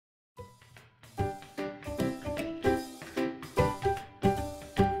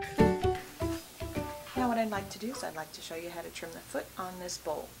to do is I'd like to show you how to trim the foot on this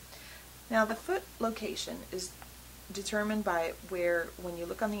bowl. Now the foot location is determined by where, when you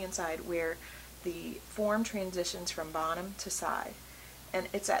look on the inside, where the form transitions from bottom to side. And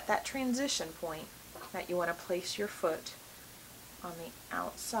it's at that transition point that you want to place your foot on the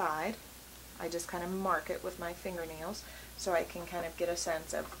outside. I just kind of mark it with my fingernails so I can kind of get a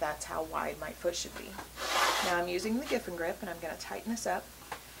sense of that's how wide my foot should be. Now I'm using the Giffin Grip and I'm going to tighten this up.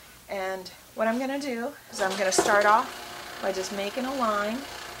 And what I'm going to do is I'm going to start off by just making a line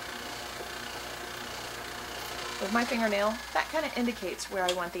with my fingernail. That kind of indicates where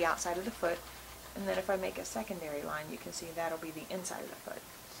I want the outside of the foot. And then if I make a secondary line, you can see that'll be the inside of the foot.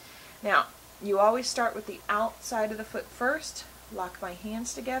 Now, you always start with the outside of the foot first. Lock my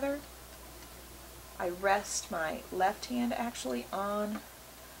hands together. I rest my left hand actually on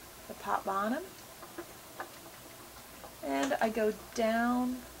the pot bottom. And I go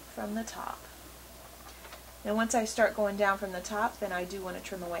down from the top. Now once I start going down from the top, then I do want to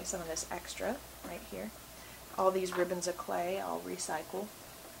trim away some of this extra right here. All these ribbons of clay I'll recycle.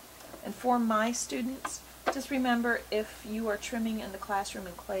 And for my students, just remember, if you are trimming in the classroom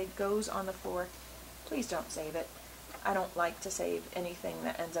and clay goes on the floor, please don't save it. I don't like to save anything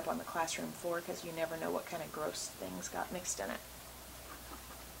that ends up on the classroom floor because you never know what kind of gross things got mixed in it.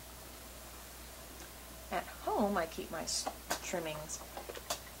 At home, I keep my trimmings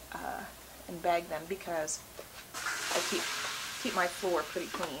and bag them because I keep my floor pretty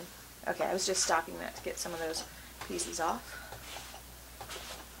clean. Okay, I was just stopping that to get some of those pieces off.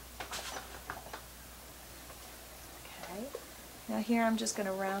 Okay, now here I'm just going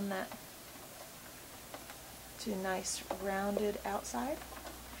to round that to a nice rounded outside.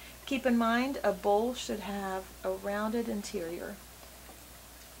 Keep in mind, a bowl should have a rounded interior,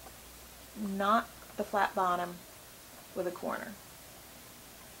 not the flat bottom with a corner.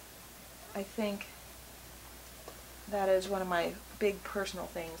 I think that is one of my big personal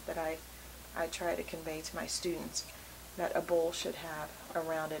things that I try to convey to my students, that a bowl should have a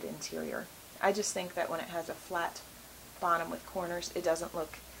rounded interior. I just think that when it has a flat bottom with corners, it doesn't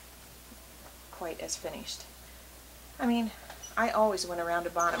look quite as finished. I mean, I always want a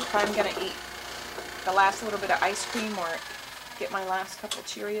rounded bottom. If I'm going to eat the last little bit of ice cream or get my last couple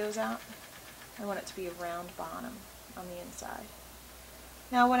Cheerios out, I want it to be a round bottom on the inside.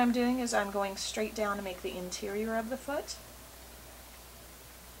 Now what I'm doing is I'm going straight down to make the interior of the foot.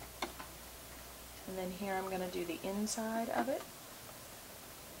 And then here I'm going to do the inside of it.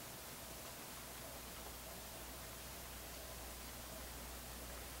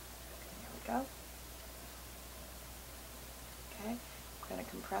 There we go. Okay, I'm going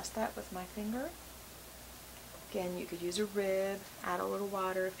to compress that with my finger. Again, you could use a rib, add a little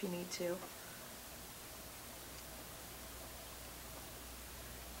water if you need to.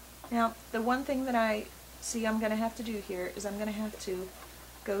 Now, the one thing that I see I'm going to have to do here is I'm going to have to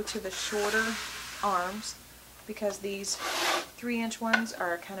go to the shorter arms because these 3-inch ones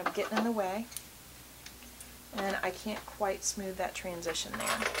are kind of getting in the way and I can't quite smooth that transition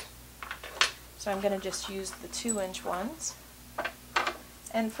there. So I'm going to just use the 2-inch ones.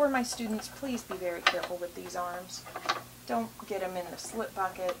 And for my students, please be very careful with these arms. Don't get them in the slip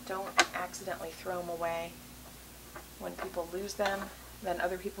bucket. Don't accidentally throw them away. When people lose them, then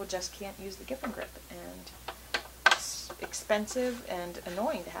other people just can't use the Giffin Grip, and it's expensive and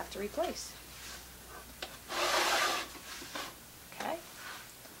annoying to have to replace. Okay.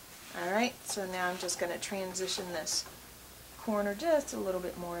 Alright, so now I'm just going to transition this corner just a little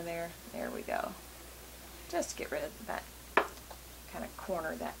bit more there. There we go. Just to get rid of that kind of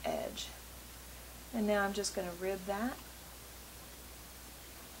corner, that edge. And now I'm just going to rib that.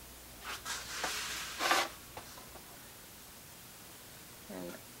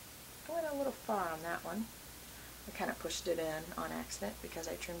 And I went a little far on that one. I kind of pushed it in on accident because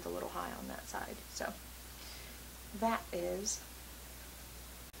I trimmed a little high on that side. So that is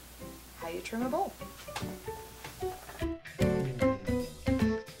how you trim a bowl.